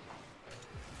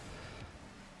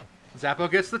 Zappo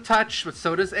gets the touch, but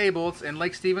so does Abel. It's in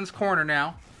Lake Stevens' corner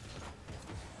now.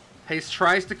 Hayes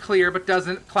tries to clear, but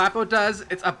doesn't. Clapo does.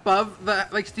 It's above the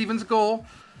Lake Stevens goal.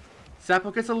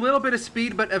 Zappo gets a little bit of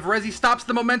speed, but Evrezi stops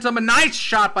the momentum. A nice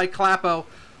shot by Clapo.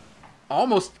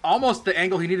 Almost the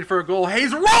angle he needed for a goal.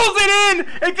 Hayes rolls it in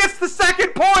and gets the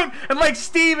 2nd point, and Lake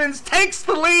Stevens takes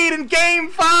the lead in Game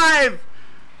 5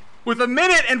 with 1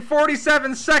 minute and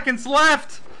 47 seconds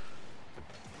left.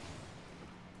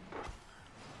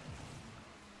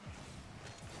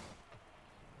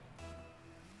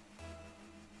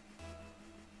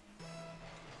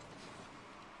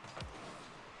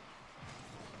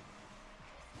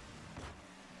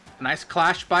 Nice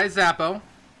clash by Zappo.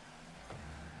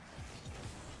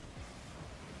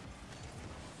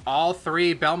 All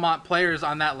 3 Belmont players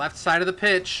on that left side of the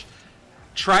pitch.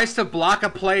 Tries to block a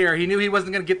player. He knew he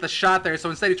wasn't going to get the shot there, so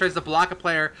instead he tries to block a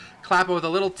player. Clapo with a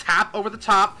little tap over the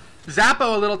top.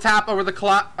 Zappo a little tap over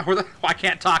the I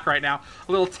can't talk right now.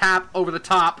 A little tap over the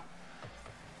top.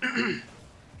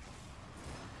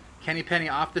 Kenny Penny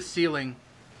off the ceiling.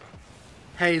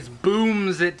 Hayes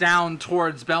booms it down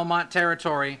towards Belmont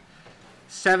territory.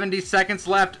 70 seconds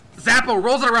left. Zappo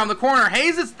rolls it around the corner.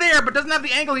 Hayes is there, but doesn't have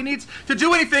the angle he needs to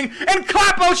do anything. And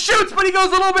Clapo shoots, but he goes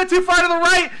a little bit too far to the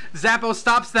right. Zappo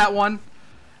stops that one.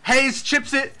 Hayes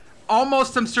chips it.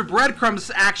 Almost some Sir Breadcrumbs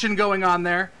action going on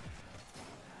there.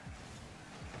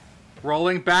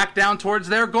 Rolling back down towards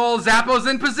their goal. Zappo's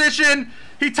in position.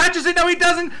 He touches it. No, he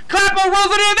doesn't. Clapo rolls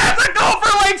it in. That's a goal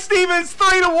for Lake Stevens.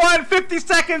 3-1. 50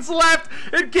 seconds left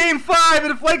in Game 5.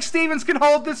 And if Lake Stevens can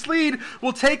hold this lead,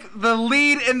 we'll take the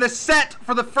lead in the set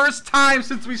for the first time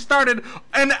since we started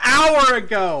an hour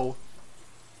ago.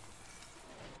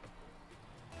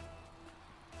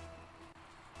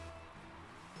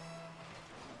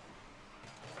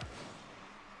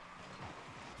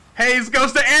 Hayes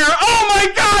goes to air. Oh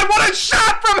my God, what a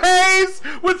shot from Hayes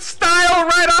with style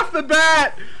right off the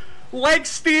bat. Lake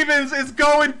Stevens is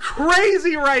going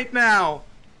crazy right now.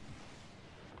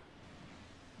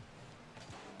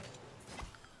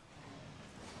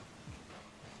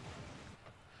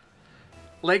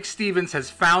 Lake Stevens has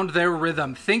found their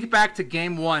rhythm. Think back to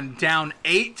Game 1, down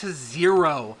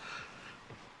 8-0.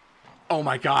 Oh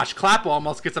my gosh, Clapo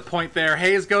almost gets a point there.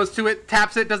 Hayes goes to it,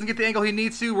 taps it, doesn't get the angle he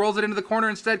needs to, rolls it into the corner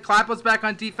instead. Clapo's back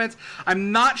on defense.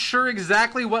 I'm not sure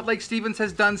exactly what Lake Stevens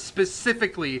has done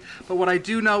specifically, but what I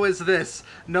do know is this.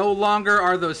 No longer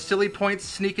are those silly points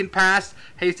sneaking past.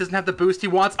 Hayes doesn't have the boost he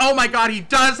wants. Oh my God, he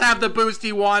does have the boost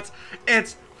he wants.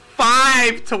 It's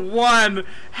 5-1.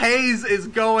 Hayes is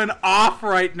going off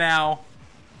right now.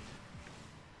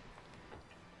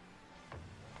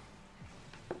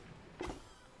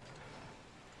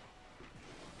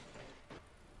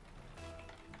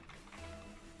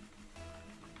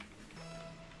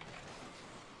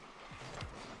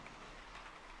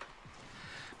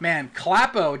 Man,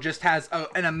 Clapo just has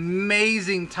an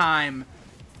amazing time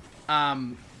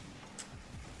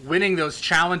winning those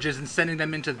challenges and sending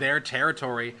them into their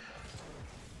territory.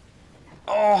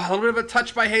 Oh, a little bit of a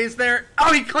touch by Hayes there.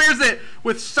 Oh, he clears it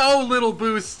with so little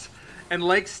boost. And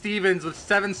Lake Stevens with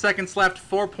 7 seconds left,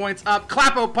 4 points up.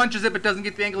 Clapo punches it but doesn't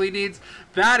get the angle he needs.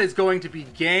 That is going to be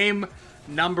game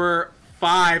number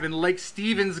 5. And Lake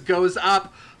Stevens goes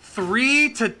up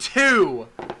 3-2.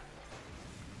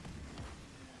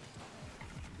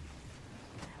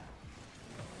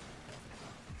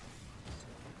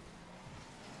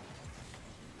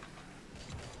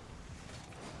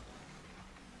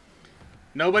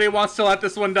 Nobody wants to let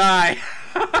this one die.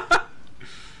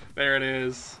 There it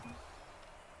is.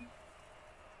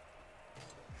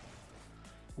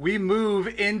 We move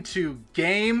into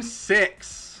Game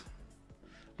 6.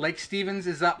 Lake Stevens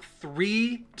is up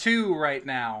 3-2 right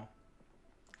now.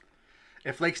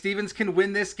 If Lake Stevens can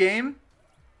win this game,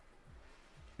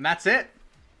 and that's it.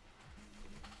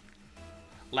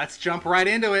 Let's jump right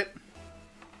into it.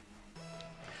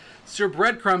 Sir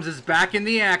Breadcrumbs is back in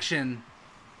the action.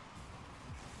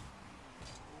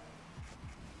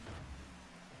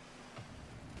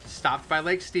 Stopped by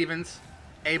Lake Stevens.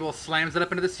 Abel slams it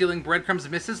up into the ceiling. Breadcrumbs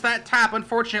misses that tap,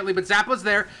 unfortunately, but Zappo's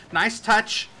there. Nice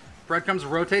touch. Breadcrumbs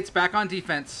rotates back on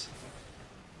defense.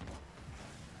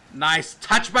 Nice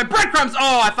touch by Breadcrumbs.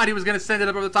 Oh, I thought he was going to send it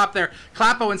up over the top there.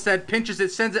 Clapo instead pinches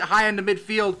it, sends it high into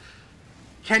midfield.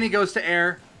 Kenny goes to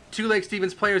air. 2 Lake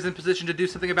Stevens players in position to do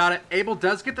something about it. Abel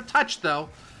does get the touch, though.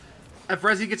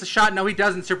 Evrezi gets a shot. No, he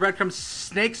doesn't. Sir Breadcrumbs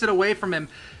snakes it away from him.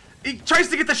 He tries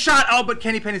to get the shot. Oh, but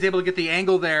Kenny Penny's able to get the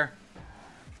angle there.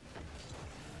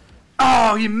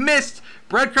 Oh, he missed.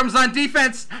 Breadcrumbs on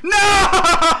defense.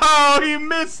 No! He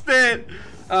missed it.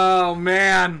 Oh,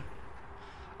 man.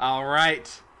 All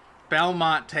right.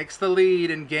 Belmont takes the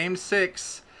lead in Game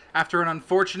 6 after an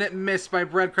unfortunate miss by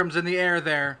Breadcrumbs in the air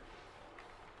there.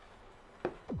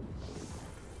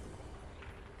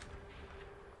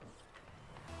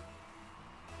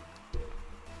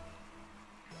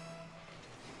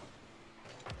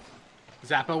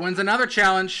 Zappo wins another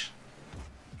challenge.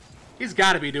 He's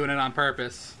got to be doing it on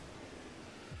purpose.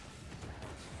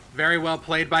 Very well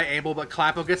played by Abel, but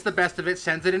Clapo gets the best of it,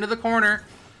 sends it into the corner.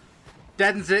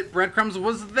 Deadens it. Breadcrumbs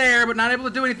was there, but not able to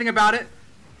do anything about it.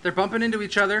 They're bumping into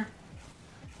each other.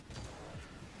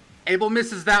 Abel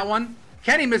misses that one.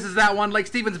 Kenny misses that one. Lake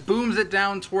Stevens booms it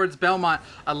down towards Belmont.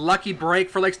 A lucky break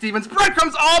for Lake Stevens.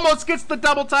 Breadcrumbs almost gets the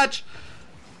double touch.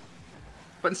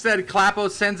 But instead,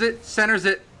 Clapo sends it, centers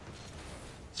it.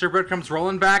 Sir Breadcrumbs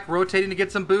rolling back, rotating to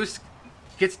get some boost.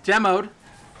 Gets demoed.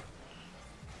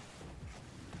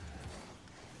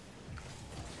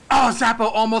 Oh, Zappo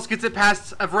almost gets it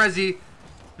past Evrezi.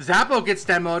 Zappo gets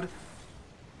demoed.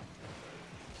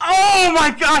 Oh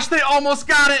my gosh, they almost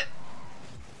got it.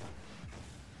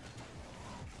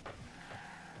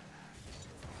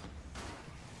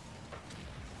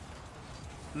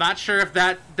 Not sure if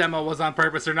that demo was on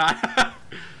purpose or not.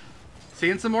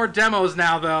 Seeing some more demos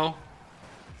now, though.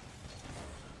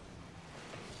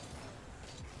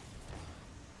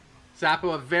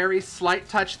 Zappo, a very slight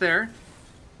touch there.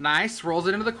 Nice. Rolls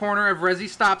it into the corner. Evrezi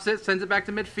stops it. Sends it back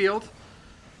to midfield.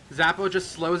 Zappo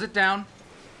just slows it down.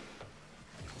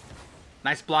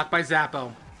 Nice block by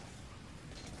Zappo.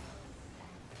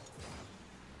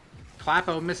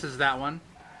 Clapo misses that one.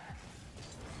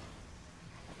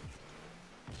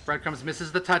 Breadcrumbs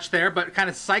misses the touch there, but kind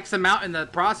of psychs him out in the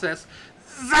process.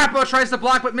 Zappo tries to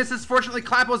block, but misses. Fortunately,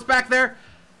 Clapo's back there.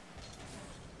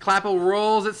 Clapo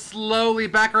rolls it slowly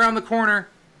back around the corner.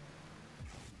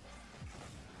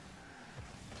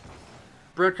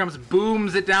 Breadcrumbs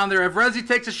booms it down there. Evrezi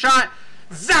takes a shot.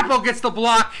 Zappo gets the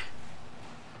block.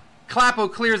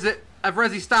 Clapo clears it.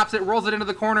 Evrezi stops it, rolls it into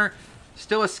the corner.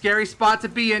 Still a scary spot to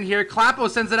be in here. Clapo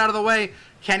sends it out of the way.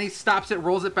 Kenny stops it,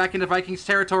 rolls it back into Vikings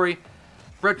territory.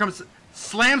 Breadcrumbs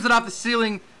slams it off the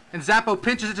ceiling, and Zappo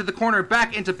pinches it to the corner,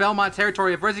 back into Belmont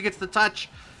territory. Evrezi gets the touch.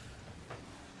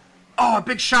 Oh, a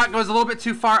big shot goes a little bit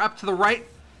too far up to the right.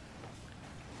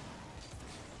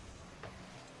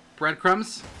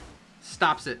 Breadcrumbs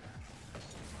stops it.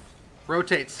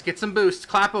 Rotates, gets some boost.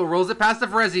 Clapo rolls it past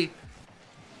Evrezi.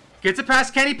 Gets it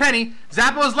past Kenny Penny.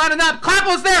 Zappo is lining up.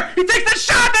 Clapo's there. He takes the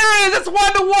shot. There it is. It's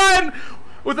 1-1.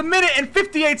 With 1 minute and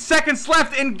 58 seconds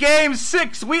left in Game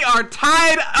 6. We are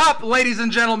tied up, ladies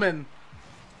and gentlemen.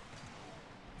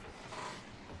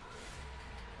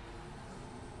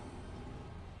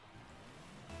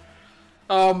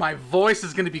 Oh, my voice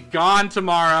is going to be gone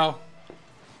tomorrow.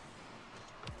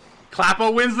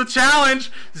 Clapo wins the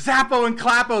challenge. Zappo and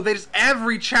Clapo, they just,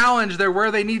 every challenge, they're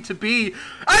where they need to be.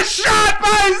 A shot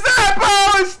by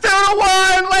Zappo! It's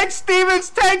 2-1. Lake Stevens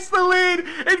takes the lead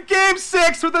in Game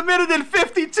 6 with 1 minute and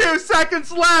 52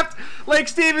 seconds left. Lake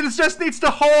Stevens just needs to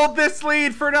hold this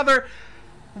lead for another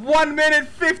 1 minute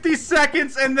 50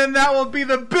 seconds, and then that will be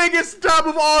the biggest dub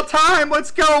of all time.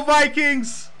 Let's go,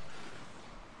 Vikings!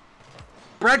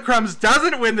 Breadcrumbs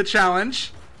doesn't win the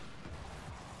challenge.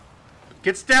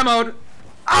 Gets demoed.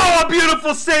 Oh, a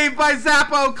beautiful save by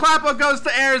Zappo. Clapo goes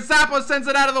to air. Zappo sends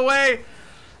it out of the way.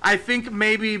 I think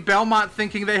maybe Belmont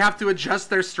thinking they have to adjust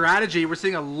their strategy. We're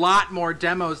seeing a lot more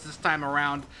demos this time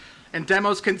around. And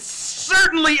Demos can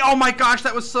certainly... Oh my gosh,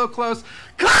 that was so close.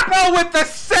 Clapo with the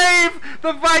save!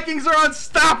 The Vikings are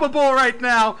unstoppable right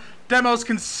now. Demos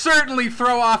can certainly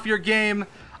throw off your game.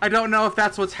 I don't know if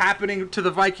that's what's happening to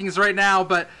the Vikings right now,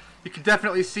 but you can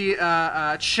definitely see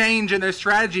a change in their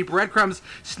strategy. Breadcrumbs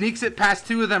sneaks it past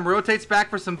two of them, rotates back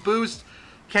for some boost.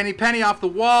 Kenny Penny off the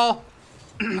wall.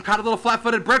 Caught a little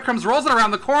flat-footed. Breadcrumbs rolls it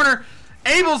around the corner.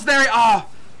 Abel's there. Oh!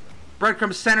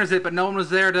 Breadcrumbs centers it, but no one was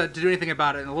there to do anything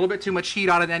about it. And a little bit too much heat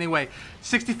on it anyway.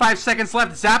 65 seconds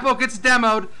left. Zappo gets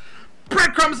demoed.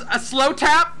 Breadcrumbs, a slow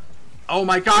tap. Oh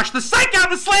my gosh, the psych out,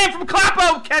 the slam from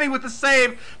Clapo. Kenny with the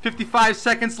save. 55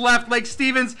 seconds left. Lake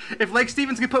Stevens, if Lake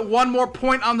Stevens can put one more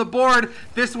point on the board,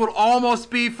 this would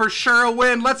almost be for sure a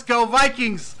win. Let's go,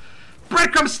 Vikings.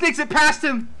 Breadcrumbs sneaks it past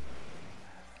him.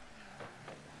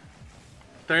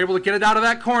 They're able to get it out of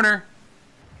that corner.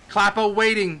 Clapo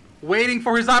waiting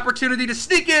for his opportunity to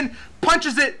sneak in,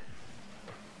 punches it.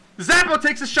 Zappo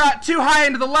takes a shot too high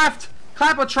into the left.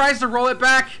 Clapo tries to roll it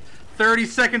back. 30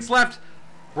 seconds left.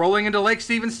 Rolling into Lake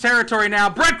Stevens territory now.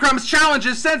 Breadcrumbs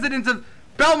challenges, sends it into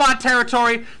Belmont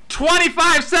territory.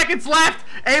 25 seconds left.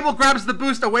 Abel grabs the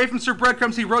boost away from Sir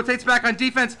Breadcrumbs. He rotates back on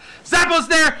defense. Zappo's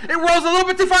there. It rolls a little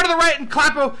bit too far to the right, and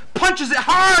Clapo punches it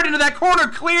hard into that corner,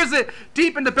 clears it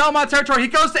deep into Belmont territory. He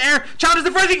goes to air, challenges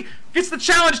the Frenchie, gets the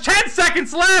challenge. 10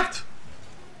 seconds left.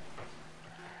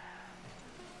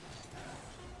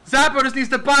 Zappo just needs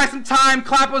to buy some time.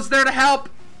 Clapo's there to help.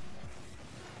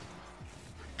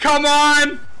 Come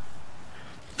on!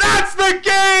 That's the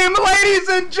game, ladies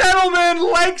and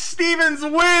gentlemen! Lake Stevens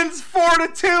wins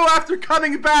 4-2 after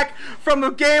coming back from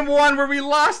the game one where we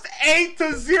lost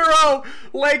 8-0.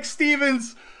 Lake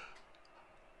Stevens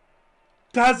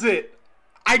does it.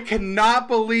 I cannot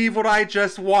believe what I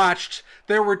just watched.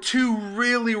 There were two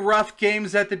really rough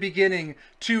games at the beginning.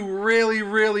 Two really,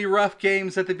 really rough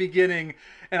games at the beginning.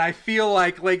 And I feel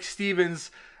like Lake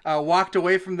Stevens walked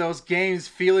away from those games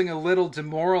feeling a little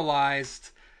demoralized.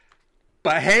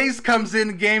 But Hayes comes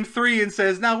in game three and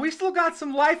says, "Now we still got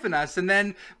some life in us." And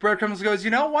then Breadcrumbs goes,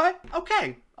 "You know what?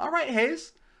 Okay. All right,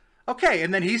 Hayes. Okay."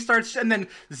 And then he starts, and then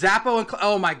Zappo and,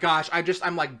 oh my gosh,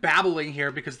 I'm like babbling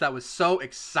here because that was so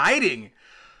exciting.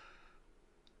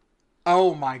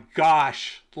 Oh my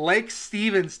gosh. Lake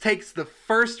Stevens takes the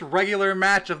first regular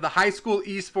match of the high school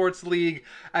esports league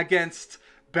against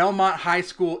Belmont High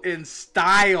School in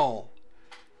style.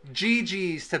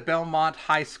 GG's to Belmont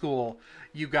High School.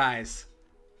 You guys,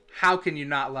 how can you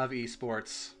not love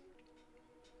esports?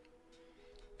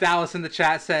 Dallas in the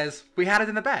chat says, "We had it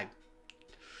in the bag."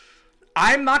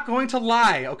 I'm not going to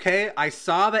lie, okay? I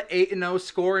saw the 8-0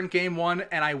 score in game one,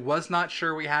 and I was not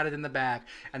sure we had it in the bag.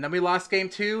 And then we lost game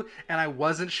two, and I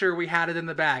wasn't sure we had it in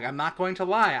the bag. I'm not going to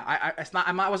lie.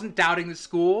 I wasn't doubting the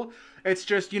school. It's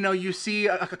just, you know, you see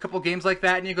a couple games like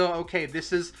that, and you go, okay,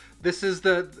 these are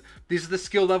the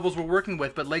skill levels we're working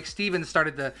with. But Lake Stevens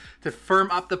started to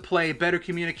firm up the play, better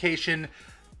communication,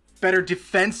 better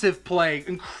defensive play,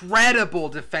 incredible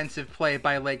defensive play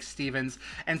by Lake Stevens,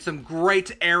 and some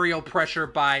great aerial pressure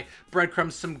by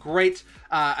Breadcrumbs, some great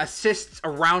assists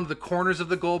around the corners of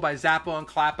the goal by Zappo and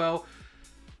Clapo.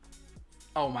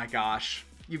 Oh my gosh.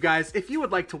 You guys, if you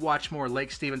would like to watch more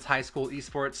Lake Stevens High School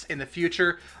esports in the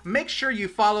future, make sure you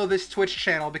follow this Twitch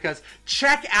channel, because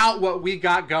check out what we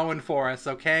got going for us,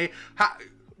 okay?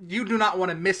 You do not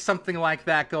want to miss something like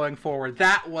that going forward.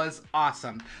 That was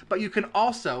awesome. But you can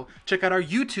also check out our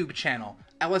YouTube channel,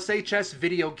 LSHS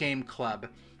Video Game Club.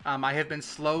 I have been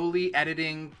slowly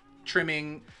editing,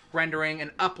 trimming, rendering,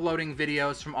 and uploading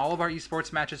videos from all of our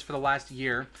esports matches for the last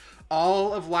year.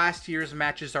 All of last year's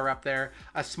matches are up there.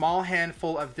 A small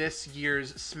handful of this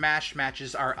year's Smash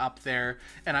matches are up there,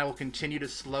 and I will continue to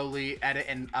slowly edit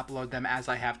and upload them as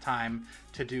I have time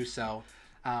to do so.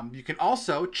 You can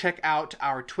also check out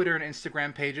our Twitter and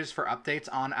Instagram pages for updates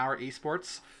on our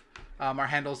esports. Our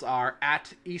handles are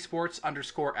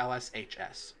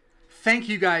 @esports_LSHS. Thank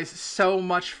you guys so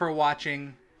much for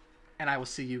watching, and I will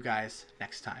see you guys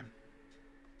next time.